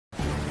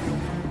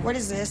What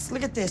is this?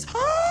 Look at this.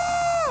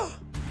 Oh!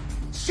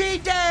 She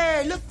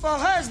there. Look for her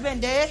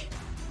husband there.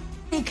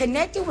 He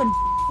connected with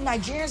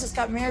Nigerians that's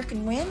got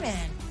American women.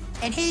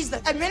 And he's the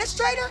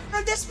administrator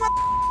of this.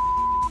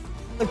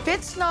 If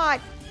it's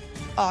not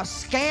a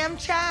scam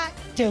chat,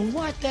 then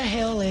what the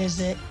hell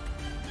is it?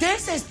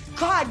 This is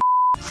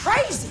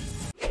crazy.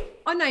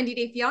 On 90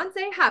 Day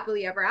Fiancé,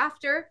 Happily Ever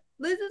After,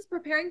 Liz is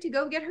preparing to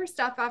go get her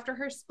stuff after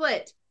her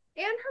split.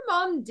 And her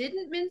mom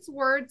didn't mince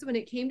words when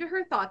it came to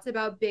her thoughts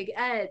about Big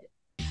Ed.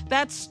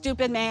 That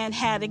stupid man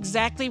had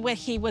exactly what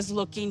he was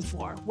looking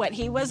for, what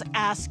he was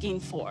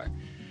asking for.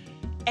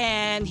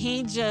 And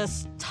he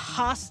just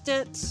tossed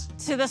it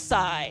to the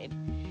side.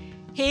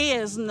 He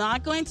is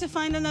not going to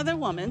find another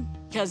woman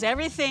because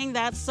everything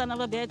that son of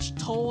a bitch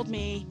told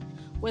me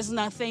was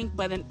nothing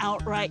but an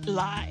outright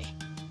lie.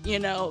 You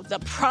know, the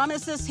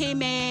promises he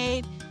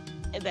made,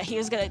 that he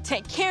was gonna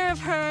take care of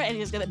her and he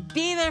was gonna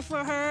be there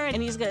for her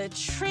and he's gonna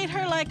treat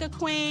her like a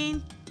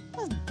queen.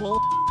 That's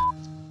bull.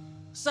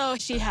 So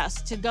she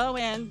has to go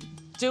in,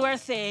 do her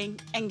thing,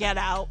 and get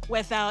out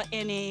without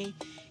any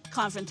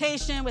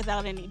confrontation,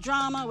 without any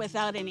drama,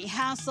 without any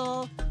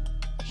hassle.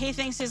 He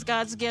thinks he's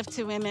God's gift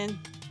to women,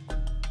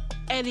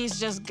 and he's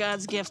just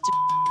God's gift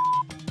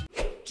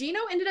to Gino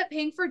ended up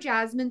paying for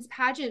Jasmine's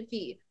pageant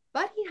fee,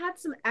 but he had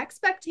some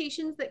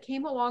expectations that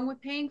came along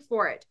with paying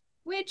for it,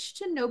 which,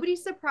 to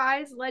nobody's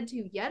surprise, led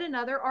to yet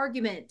another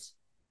argument.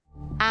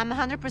 I'm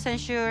 100%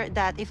 sure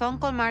that if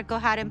Uncle Marco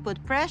hadn't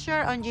put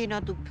pressure on Gino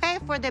to pay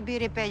for the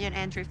beauty pageant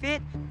entry fee,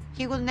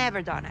 he would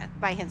never done it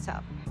by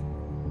himself.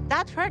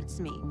 That hurts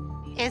me.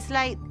 It's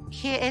like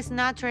he is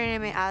not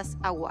treating me as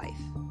a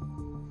wife.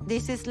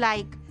 This is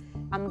like,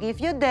 I'm give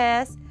you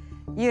this,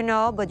 you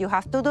know, but you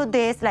have to do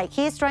this. Like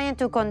he's trying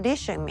to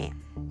condition me.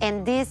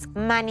 And this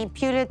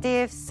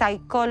manipulative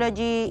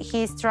psychology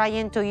he's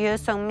trying to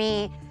use on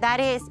me, that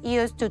is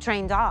used to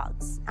train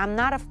dogs. I'm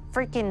not a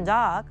freaking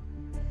dog.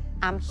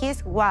 I'm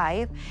his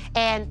wife,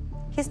 and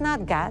he's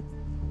not God.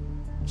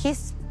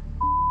 He's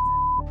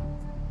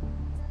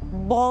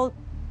bold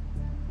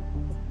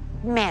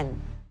man.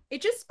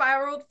 It just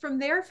spiraled from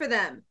there for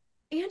them,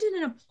 and in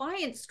an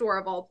appliance store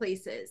of all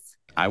places.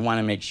 I want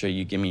to make sure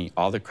you give me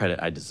all the credit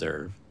I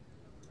deserve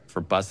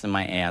for busting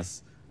my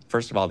ass,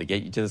 first of all, to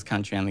get you to this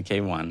country on the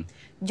K1.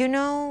 You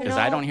know, because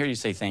I don't hear you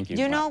say thank you.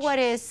 You know much. what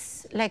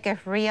is like a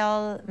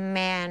real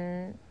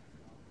man?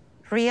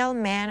 Real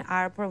men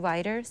are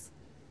providers,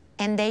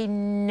 and they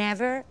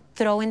never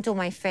throw into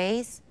my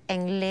face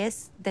and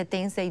list the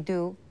things they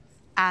do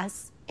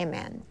as a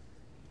man.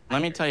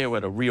 Let me tell you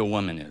what a real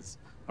woman is.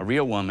 A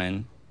real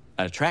woman,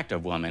 an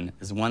attractive woman,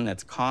 is one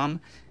that's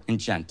calm and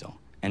gentle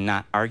and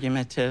not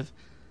argumentative,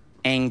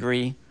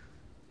 angry,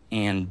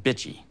 and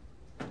bitchy.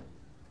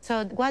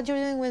 So what you're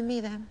doing with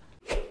me then?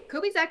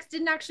 Kobe's ex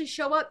didn't actually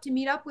show up to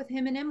meet up with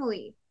him and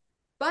Emily,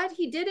 but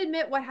he did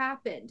admit what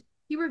happened.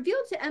 He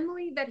revealed to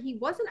Emily that he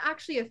wasn't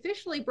actually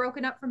officially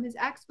broken up from his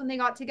ex when they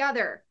got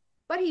together,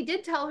 but he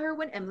did tell her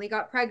when Emily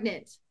got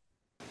pregnant.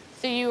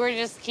 So you were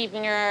just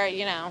keeping her,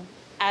 you know,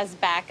 as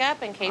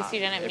backup in case you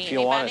didn't meet anybody? If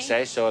you want to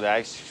say so,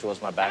 that she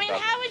was my backup. I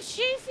mean, how would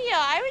she feel?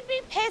 I would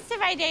be pissed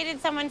if I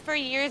dated someone for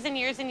years and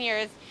years and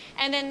years,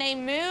 and then they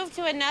moved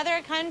to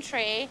another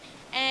country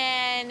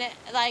and,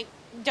 like,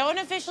 don't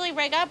officially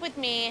break up with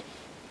me.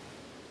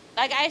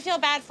 Like, I feel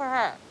bad for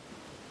her.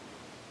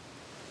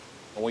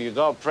 When you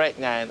got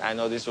pregnant, I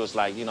know this was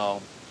like, you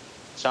know,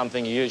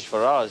 something huge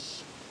for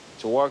us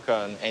to work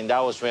on. And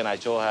that was when I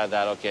told her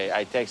that, okay,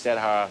 I texted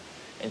her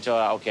and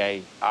told her,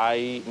 okay,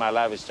 my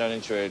life is turning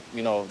into a,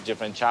 you know,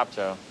 different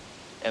chapter,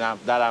 and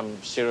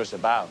I'm serious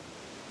about.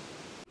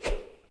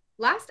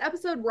 Last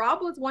episode,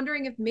 Rob was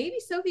wondering if maybe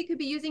Sophie could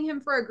be using him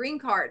for a green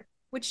card,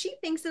 which she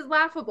thinks is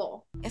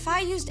laughable. If I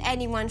used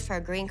anyone for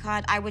a green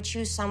card, I would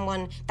choose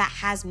someone that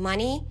has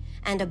money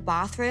and a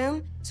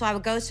bathroom, so I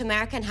would go to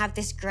America and have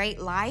this great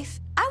life.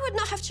 I would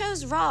not have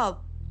chose Rob.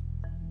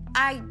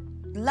 I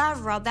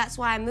love Rob, that's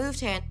why I moved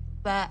here,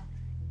 but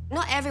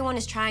not everyone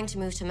is trying to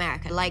move to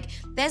America. Like,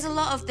 there's a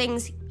lot of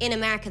things in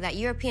America that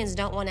Europeans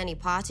don't want any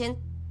part in,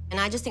 and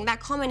I just think that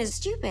comment is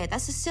stupid.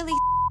 That's a silly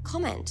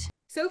comment.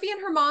 Sophie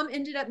and her mom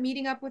ended up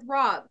meeting up with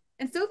Rob,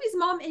 and Sophie's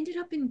mom ended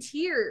up in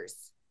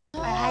tears.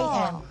 I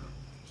hate him.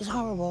 He's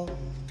horrible.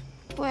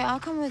 Wait, I'll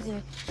come with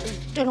you.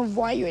 I don't know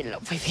why you're in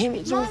love with him.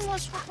 It's No, awful.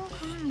 what's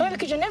wrong? No,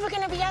 because you're never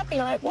going to be happy.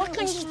 Like, why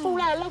can't you just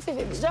fall out of love with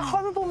him? He's a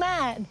horrible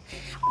man.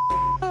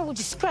 Horrible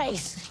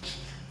disgrace.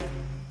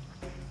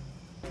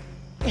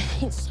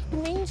 It's so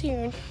mean to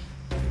you.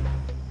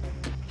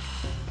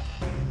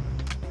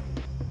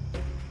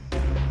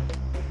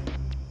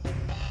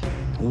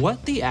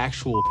 What the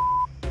actual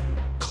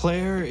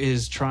Claire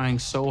is trying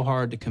so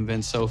hard to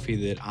convince Sophie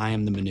that I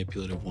am the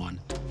manipulative one.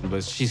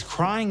 But she's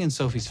crying in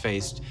Sophie's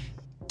face,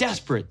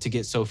 desperate to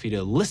get Sophie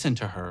to listen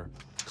to her.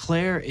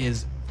 Claire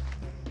is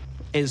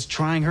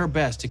trying her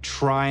best to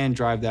try and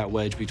drive that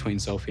wedge between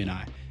Sophie and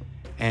I.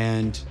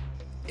 And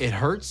it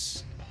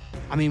hurts.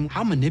 I mean,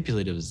 how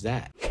manipulative is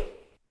that?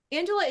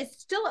 Angela is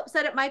still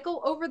upset at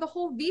Michael over the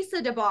whole visa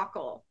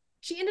debacle.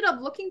 She ended up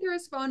looking through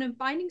his phone and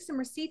finding some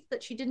receipts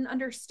that she didn't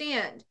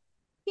understand.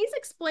 He's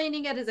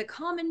explaining it as a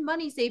common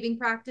money-saving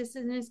practice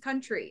in his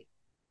country.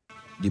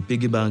 The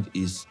piggy bank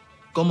is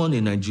common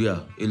in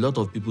Nigeria. A lot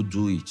of people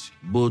do it,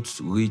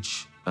 both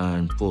rich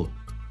and poor.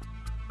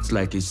 It's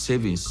like a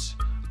savings.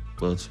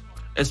 But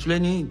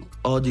explaining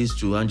all this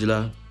to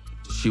Angela,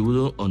 she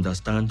wouldn't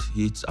understand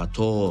it at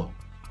all.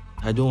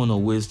 I don't want to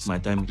waste my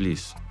time,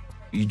 please.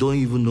 You don't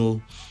even know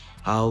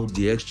how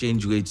the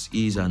exchange rate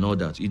is and all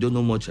that. You don't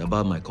know much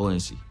about my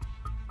currency.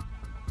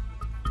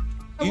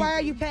 So why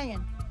are you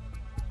paying?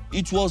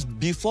 It was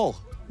before.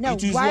 No,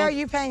 why are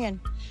you paying?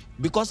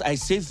 Because I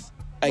save,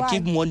 I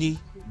keep money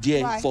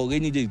there for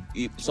rainy day.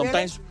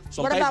 Sometimes.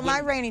 What about my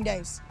rainy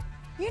days?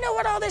 You know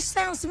what all this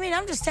sounds to me?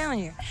 I'm just telling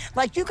you.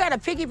 Like you got a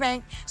piggy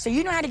bank, so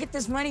you know how to get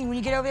this money when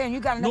you get over there and you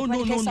got enough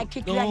money in case I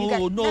kick you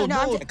out. No,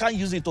 I can't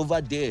use it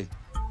over there.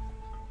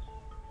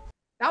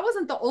 That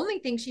wasn't the only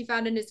thing she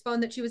found in his phone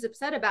that she was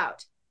upset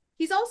about.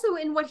 He's also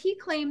in what he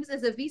claims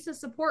is a visa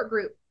support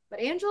group, but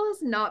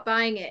Angela's not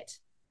buying it.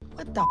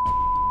 What the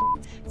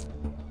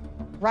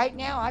Right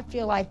now, I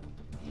feel like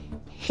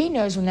he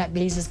knows when that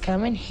visa's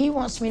coming. He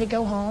wants me to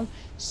go home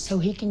so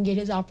he can get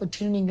his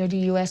opportunity and go to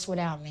the U.S.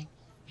 without me.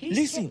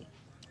 Listen,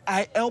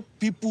 I help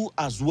people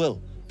as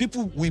well.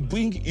 People, we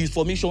bring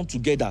information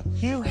together.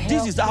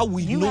 This is how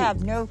we know. You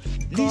have no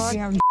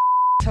goddamn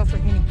tougher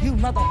than you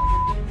mother.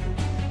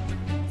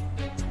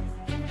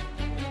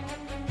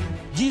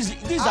 These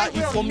are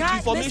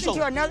information. Listen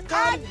to another.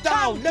 Calm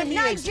down. Let me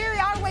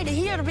Nigeria all the way to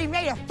here to be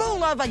made a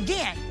fool of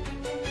again.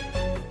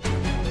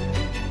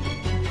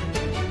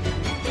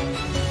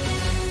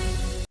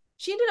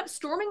 She ended up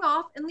storming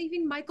off and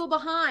leaving Michael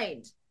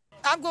behind.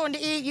 I'm going to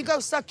eat. You go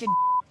suck your.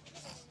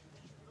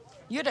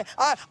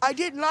 I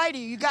didn't lie to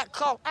you. You got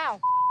caught. Ow.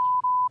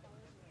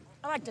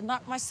 I like to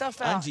knock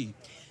myself out. Angie.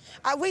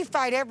 We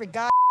fight every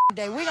goddamn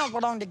day. We don't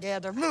belong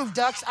together. Move,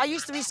 ducks. I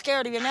used to be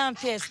scared of you. Now I'm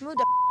pissed. Move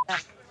the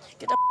out.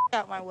 Get the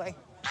out my way.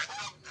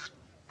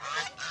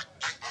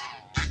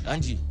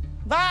 Angie.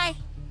 Bye.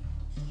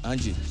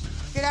 Angie.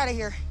 Get out of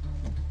here.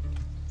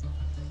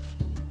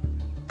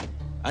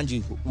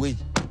 Angie, wait.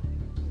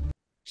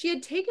 She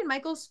had taken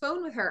Michael's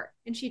phone with her,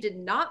 and she did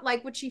not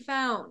like what she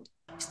found.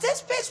 Is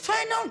this bitch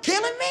planning on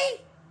killing me?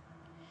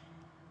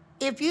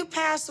 If you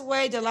pass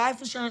away, the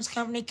life insurance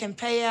company can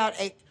pay out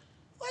a...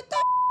 What the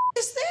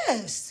is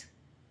this?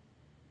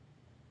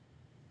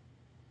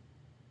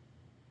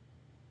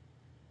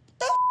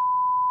 The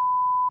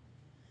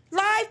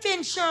life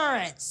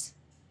insurance.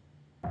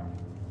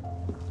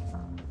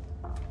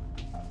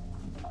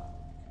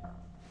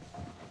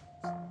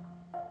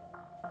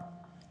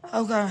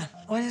 Oh, God.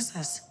 What is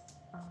this?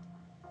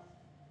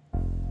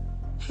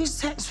 Whose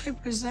tax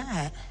paper is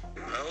that?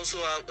 I also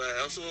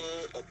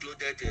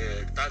uploaded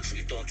the tax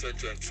return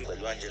 2022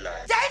 by Angela.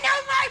 They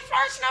know my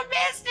personal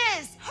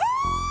business!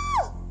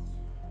 Woo!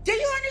 Do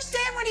you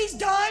understand what he's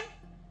done?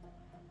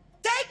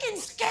 They can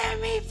scam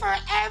me for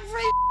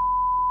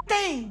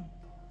everything.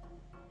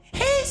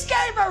 He's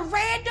gave a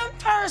random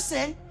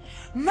person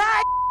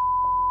my...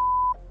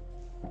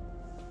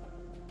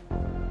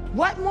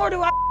 What more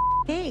do I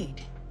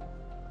need?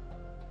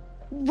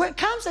 There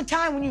comes a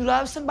time when you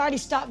love somebody,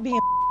 stop being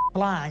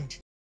blind.